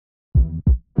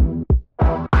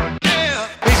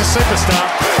superstar.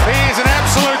 He is an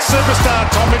absolute superstar,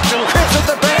 Tom Mitchell. Cripps at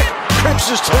the back. Cripps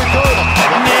is too good.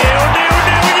 Neil,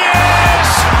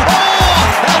 yes! Oh,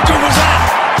 how good was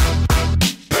that?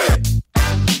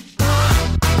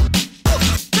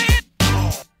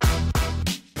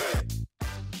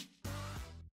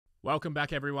 Welcome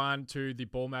back, everyone, to the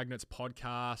Ball Magnets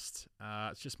podcast.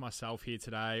 It's just myself here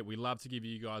today. We love to give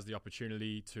you guys the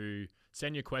opportunity to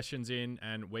send your questions in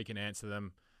and we can answer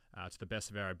them to the best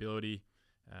of our ability.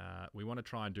 We want to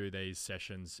try and do these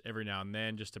sessions every now and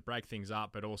then just to break things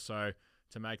up, but also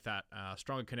to make that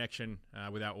stronger connection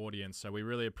with our audience. So we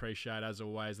really appreciate, as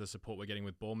always, the support we're getting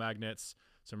with Ball Magnets.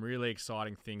 Some really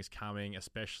exciting things coming,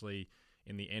 especially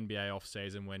in the NBA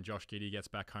off-season when Josh Giddey gets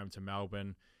back home to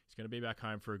Melbourne. He's going to be back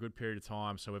home for a good period of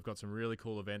time, so we've got some really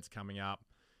cool events coming up.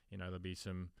 You know, there'll be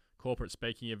some corporate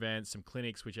speaking events, some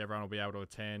clinics which everyone will be able to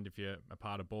attend if you're a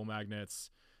part of Ball Magnets,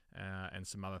 and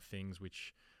some other things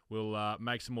which we'll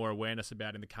make some more awareness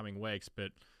about in the coming weeks.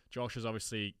 But Josh is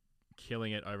obviously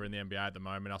killing it over in the NBA at the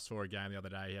moment. I saw a game the other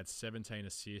day. He had 17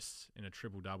 assists in a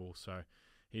triple-double, so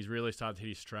he's really started to hit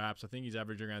his straps. I think he's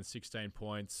averaging around 16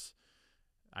 points,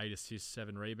 8 assists,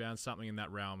 7 rebounds, something in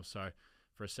that realm. So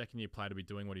for a second-year player to be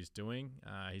doing what he's doing,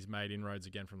 he's made inroads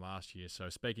again from last year. So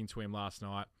speaking to him last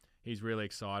night, he's really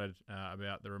excited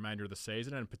about the remainder of the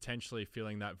season and potentially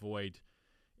filling that void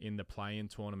in the play-in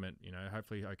tournament. You know,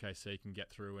 hopefully OKC can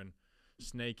get through and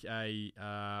sneak a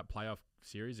playoff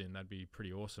series in. That'd be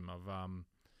pretty awesome.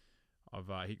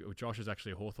 Josh is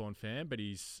actually a Hawthorn fan, but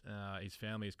his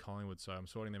family is Collingwood, so I'm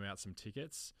sorting them out some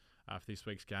tickets for this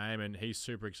week's game, and he's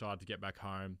super excited to get back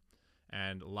home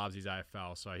and loves his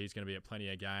AFL, so he's going to be at plenty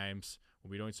of games.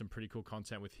 We'll be doing some pretty cool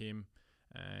content with him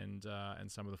and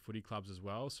some of the footy clubs as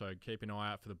well, so keep an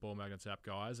eye out for the Ball Magnets app,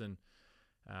 guys, and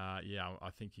I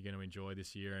think you're going to enjoy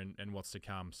this year and what's to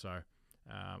come. So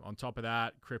on top of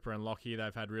that, Cripper and Lockie,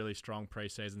 they've had really strong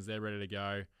pre-seasons. They're ready to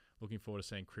go. Looking forward to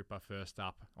seeing Cripper first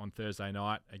up on Thursday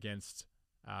night against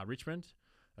Richmond.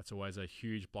 That's always a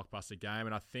huge blockbuster game,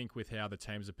 and I think with how the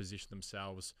teams have positioned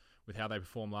themselves, with how they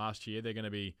performed last year, they're going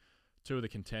to be two of the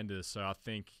contenders. So I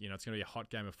think, you know, it's going to be a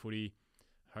hot game of footy.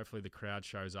 Hopefully the crowd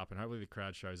shows up, and hopefully the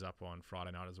crowd shows up on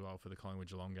Friday night as well for the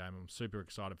Collingwood-Geelong game. I'm super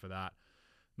excited for that.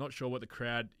 Not sure what the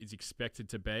crowd is expected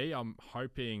to be. I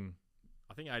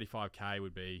think 85K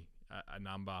would be a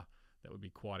number that would be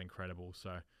quite incredible.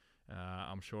 So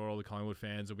I'm sure all the Collingwood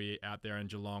fans will be out there in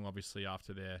Geelong, obviously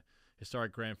after their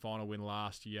historic grand final win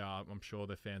last year. I'm sure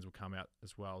the fans will come out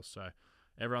as well. So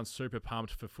everyone's super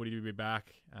pumped for footy to be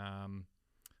back.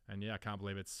 And yeah, I can't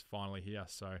believe it's finally here.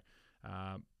 So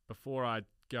before I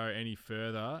go any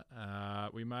further,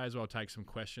 we may as well take some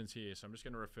questions here. So I'm just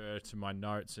going to refer to my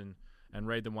notes and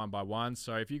read them one by one.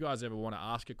 So if you guys ever want to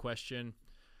ask a question,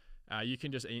 you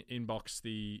can just inbox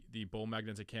the Ball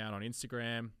Magnets account on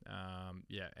Instagram.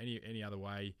 Any other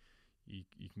way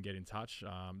you can get in touch,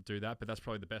 do that. But that's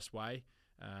probably the best way.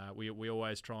 We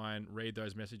always try and read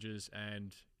those messages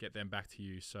and get them back to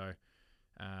you. So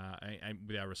and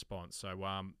with our response. So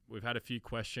we've had a few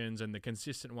questions, and the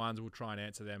consistent ones, we'll try and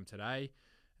answer them today.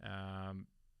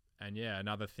 And yeah,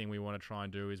 another thing we want to try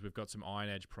and do is we've got some Iron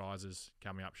Edge prizes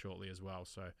coming up shortly as well.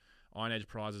 So Iron Edge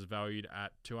prizes valued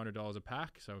at $200 a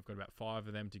pack. So we've got about 5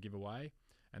 of them to give away.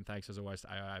 And thanks as always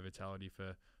to AIA Vitality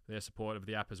for their support of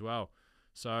the app as well.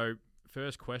 So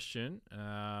first question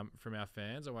from our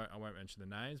fans. I won't mention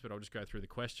the names, but I'll just go through the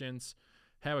questions.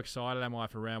 How excited am I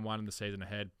for round 1 in the season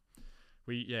ahead?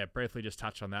 We briefly just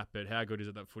touched on that, but how good is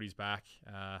it that footy's back?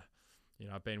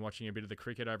 I've been watching a bit of the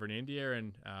cricket over in India,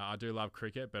 and I do love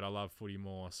cricket, but I love footy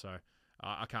more. So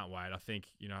I can't wait. I think,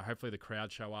 hopefully the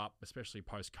crowd show up, especially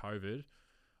post-COVID.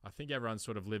 I think everyone's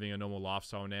sort of living a normal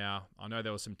lifestyle now. I know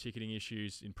there were some ticketing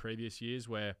issues in previous years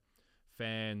where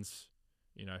fans,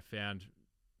 found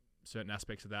certain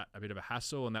aspects of that a bit of a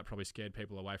hassle, and that probably scared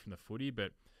people away from the footy.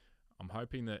 But I'm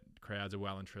hoping that crowds are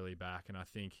well and truly back, and I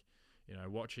think,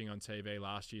 watching on TV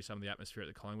last year some of the atmosphere at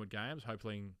the Collingwood games,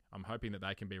 I'm hoping that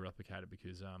they can be replicated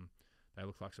because they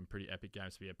look like some pretty epic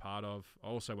games to be a part of. I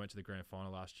also went to the grand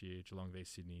final last year, Geelong v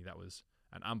Sydney. That was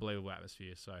an unbelievable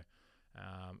atmosphere. So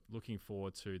looking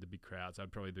forward to the big crowds.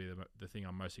 That'd probably be the thing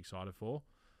I'm most excited for.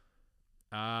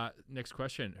 Next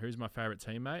question. Who's my favourite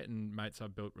teammate and mates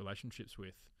I've built relationships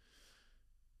with?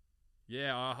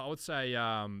 Yeah, I would say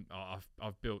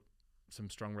I've built some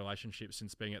strong relationships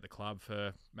since being at the club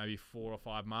for maybe 4 or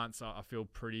 5 months. I feel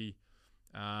pretty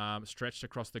stretched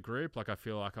across the group. Like I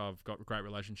feel like I've got great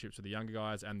relationships with the younger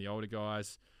guys and the older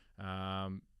guys.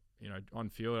 On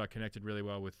field, I connected really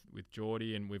well with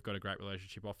Geordie, and we've got a great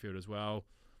relationship off field as well.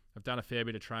 I've done a fair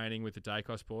bit of training with the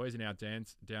Dacos boys in our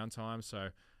downtime, so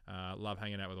love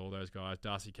hanging out with all those guys.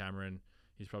 Darcy Cameron,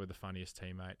 he's probably the funniest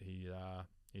teammate.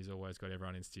 He's always got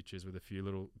everyone in stitches with a few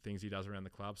little things he does around the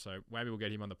club. So maybe we'll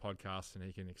get him on the podcast and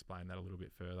he can explain that a little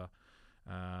bit further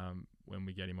when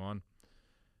we get him on.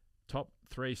 Top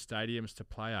 3 stadiums to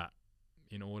play at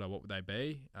in order, what would they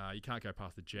be? You can't go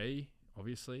past the G,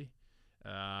 obviously.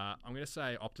 I'm going to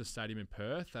say Optus Stadium in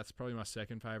Perth. That's probably my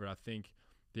second favourite. I think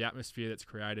the atmosphere that's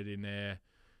created in there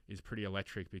is pretty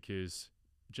electric because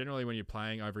generally when you're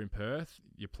playing over in Perth,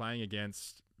 you're playing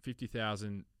against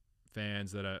 50,000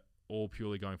 fans that are all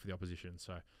purely going for the opposition.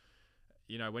 So,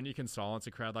 when you can silence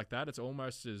a crowd like that, it's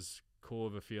almost as cool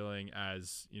of a feeling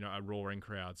as, a roaring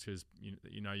crowd because,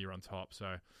 you're on top.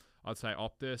 So I'd say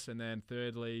Optus. And then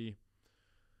thirdly,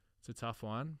 it's a tough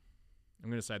one. I'm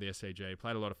going to say the SCG.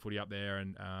 Played a lot of footy up there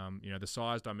and, the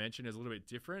size dimension is a little bit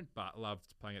different, but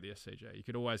loved playing at the SCG. You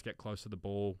could always get close to the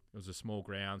ball. It was a small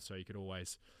ground, so you could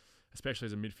always, especially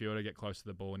as a midfielder, get close to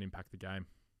the ball and impact the game.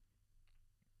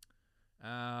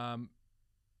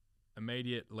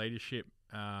 Immediate leadership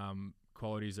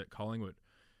qualities at Collingwood.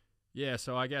 Yeah,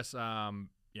 so I guess,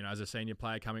 as a senior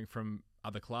player coming from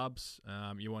other clubs,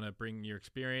 you want to bring your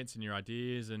experience and your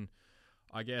ideas. And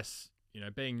I guess,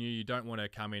 being new, you don't want to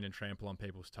come in and trample on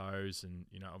people's toes. And,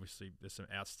 obviously there's some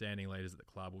outstanding leaders at the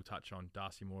club. We'll touch on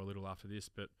Darcy Moore a little after this.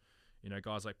 But,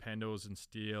 guys like Pendles and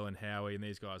Steele and Howie and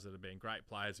these guys that have been great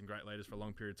players and great leaders for a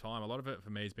long period of time. A lot of it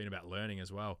for me has been about learning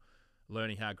as well.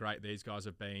 Learning how great these guys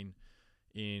have been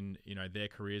in, their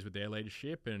careers with their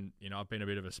leadership. And, I've been a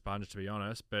bit of a sponge, to be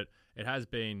honest. But it has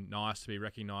been nice to be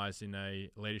recognised in a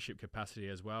leadership capacity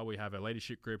as well. We have a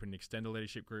leadership group and an extended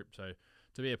leadership group. So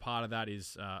to be a part of that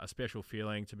is a special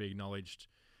feeling to be acknowledged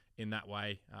in that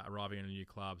way, arriving in a new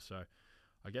club. So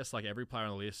I guess like every player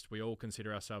on the list, we all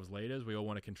consider ourselves leaders. We all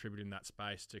want to contribute in that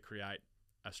space to create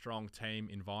a strong team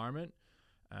environment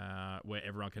where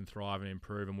everyone can thrive and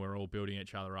improve, and we're all building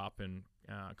each other up and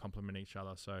complementing each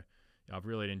other. So I've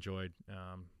really enjoyed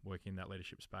working in that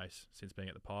leadership space since being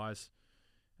at the Pies.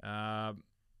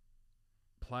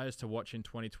 Players to watch in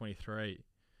 2023.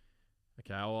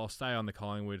 Okay, I'll stay on the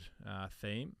Collingwood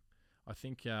theme. I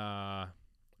think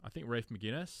Reef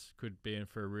McGuinness could be in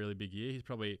for a really big year. He's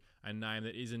probably a name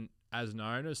that isn't as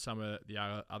known as some of the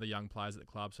other young players at the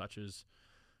club, such as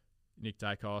Nick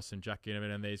Dacos and Jack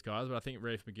Ginnivan and these guys. But I think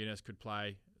Reef McGuinness could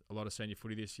play a lot of senior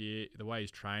footy this year. The way he's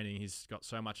training, he's got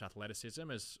so much athleticism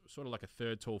as sort of like a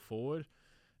third tall forward.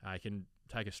 He can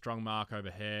take a strong mark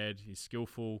overhead. He's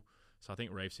skillful. So I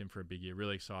think Reef's in for a big year.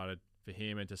 Really excited for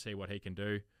him and to see what he can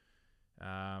do.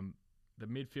 The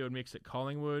midfield mix at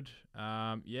Collingwood,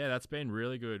 that's been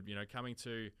really good. Coming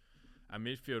to a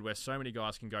midfield where so many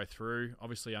guys can go through.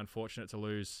 Obviously, unfortunate to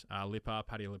lose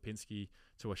Paddy Lipinski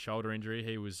to a shoulder injury.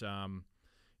 He was,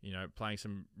 playing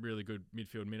some really good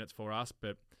midfield minutes for us.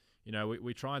 But,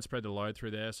 we try and spread the load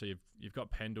through there. So you've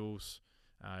got Pendles,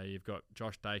 you've got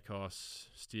Josh Dacos,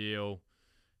 Steele,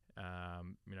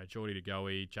 Geordie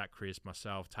DeGoey, Jack Crisp,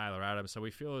 myself, Taylor Adams. So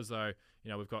we feel as though,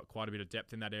 we've got quite a bit of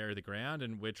depth in that area of the ground,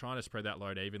 and we're trying to spread that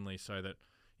load evenly so that,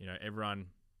 everyone,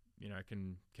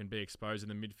 can be exposed in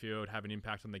the midfield, have an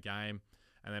impact on the game,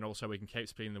 and then also we can keep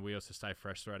spinning the wheels to stay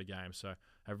fresh throughout a game. So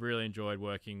I've really enjoyed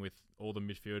working with all the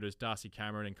midfielders, Darcy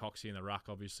Cameron and Coxie in the ruck,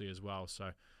 obviously, as well.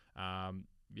 So,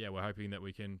 we're hoping that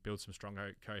we can build some strong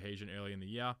cohesion early in the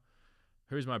year.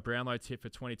 Who's my Brownlow tip for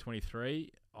 2023?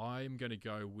 I'm going to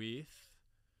go with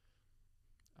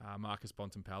Marcus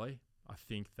Bontempelli. I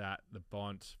think that the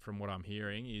Bont, from what I'm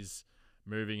hearing, is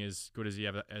moving as good as he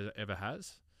ever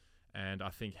has. And I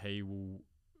think he will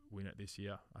win it this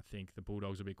year. I think the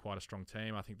Bulldogs will be quite a strong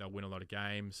team. I think they'll win a lot of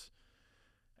games.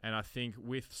 And I think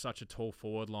with such a tall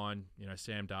forward line,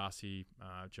 Sam Darcy,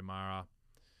 Jamara,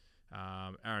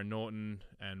 Aaron Norton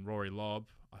and Rory Lobb,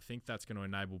 I think that's going to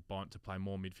enable Bont to play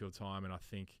more midfield time, and I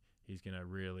think he's going to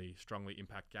really strongly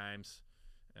impact games.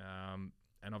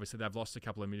 And obviously they've lost a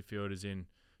couple of midfielders in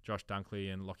Josh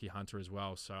Dunkley and Lockie Hunter as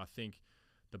well. So I think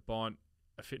the Bont,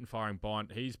 a fit and firing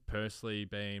Bont, he's personally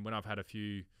been, when I've had a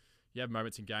few, you have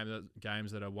moments in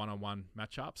games that are one-on-one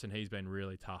matchups, and he's been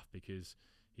really tough because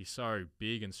he's so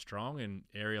big and strong, and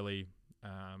aerially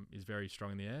is very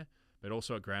strong in the air. But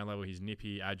also at ground level, he's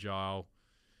nippy, agile.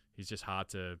 He's just hard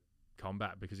to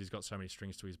combat because he's got so many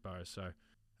strings to his bow. So,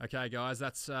 okay, guys,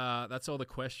 that's all the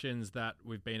questions that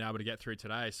we've been able to get through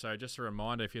today. So just a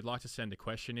reminder, if you'd like to send a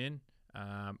question in,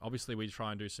 obviously we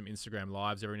try and do some Instagram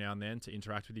lives every now and then to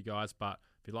interact with you guys. But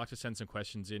if you'd like to send some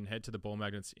questions in, head to the Ball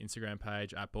Magnets Instagram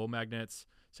page at Ball Magnets.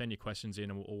 Send your questions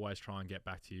in, and we'll always try and get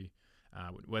back to you,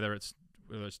 whether it's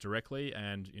directly,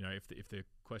 and if the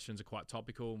questions are quite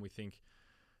topical and we think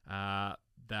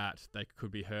that they could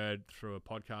be heard through a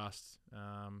podcast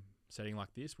setting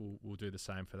like this, we'll do the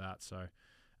same for that. So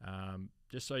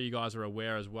Just so you guys are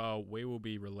aware as well, we will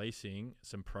be releasing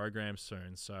some programs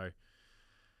soon. So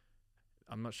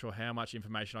I'm not sure how much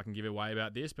information I can give away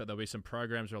about this, but there'll be some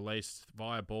programs released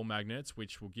via Ball Magnets,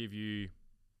 which will give you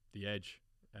the edge.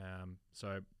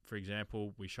 So, for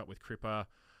example, we shot with Cripper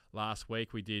last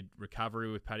week. We did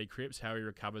recovery with Paddy Cripps, how he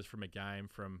recovers from a game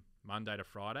from Monday to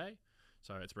Friday.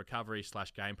 So it's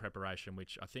recovery/game preparation,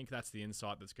 which I think that's the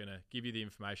insight that's going to give you the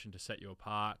information to set you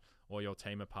apart or your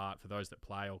team apart for those that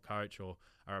play or coach or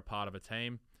are a part of a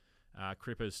team.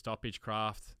 Cripper's stoppage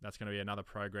craft, that's going to be another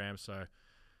program. So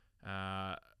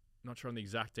not sure on the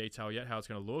exact detail yet how it's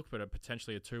going to look, but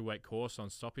potentially a 2-week course on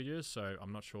stoppages. So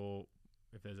I'm not sure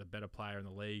if there's a better player in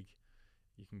the league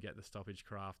you can get the stoppage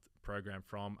craft program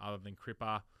from other than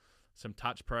Cripper. Some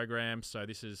touch programs. So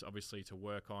this is obviously to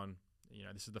work on,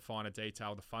 this is the finer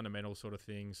detail, the fundamental sort of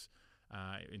things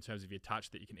in terms of your touch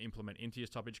that you can implement into your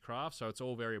stoppage craft. So it's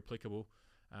all very applicable.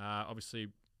 Obviously,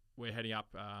 we're heading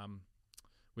up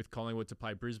with Collingwood to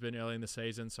play Brisbane early in the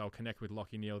season, so I'll connect with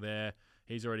Lachie Neale there.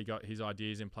 He's already got his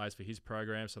ideas in place for his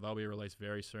program, so they'll be released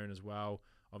very soon as well.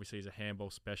 Obviously, he's a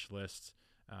handball specialist.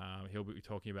 He'll be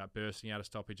talking about bursting out of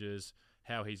stoppages,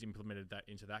 how he's implemented that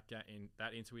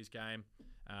into his game.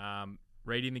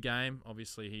 Reading the game,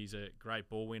 obviously he's a great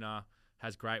ball winner,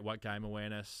 has great game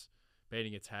awareness,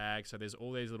 beating a tag. So there's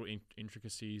all these little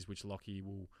intricacies which Lachie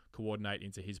will coordinate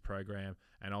into his program,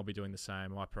 and I'll be doing the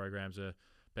same. My programs are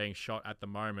being shot at the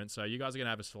moment. So you guys are going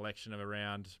to have a selection of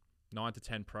around 9 to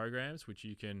 10 programs which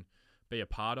you can be a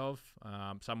part of.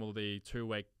 Some will be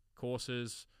 2-week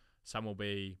courses. Some will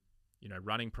be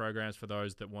running programs for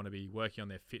those that want to be working on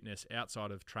their fitness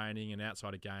outside of training and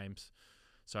outside of games.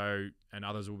 So, and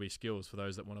others will be skills for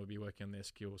those that want to be working on their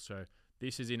skills. So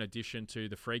this is in addition to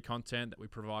the free content that we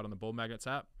provide on the Ball Magnets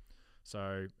app.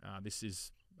 So this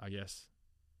is, I guess,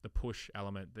 the push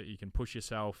element that you can push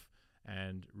yourself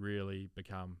and really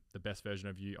become the best version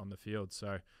of you on the field.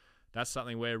 So that's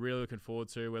something we're really looking forward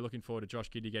to. We're looking forward to Josh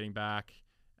Giddey getting back.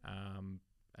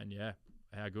 And yeah,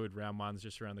 how good. Round 1's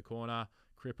just around the corner.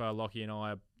 Cripper, Lachie and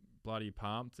I are bloody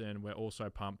pumped, and we're also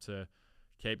pumped to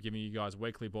keep giving you guys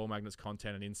weekly Ball Magnets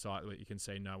content and insight that you can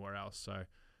see nowhere else. So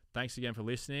thanks again for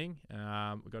listening.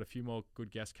 We've got a few more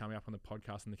good guests coming up on the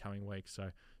podcast in the coming weeks, so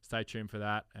stay tuned for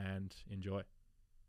that and enjoy.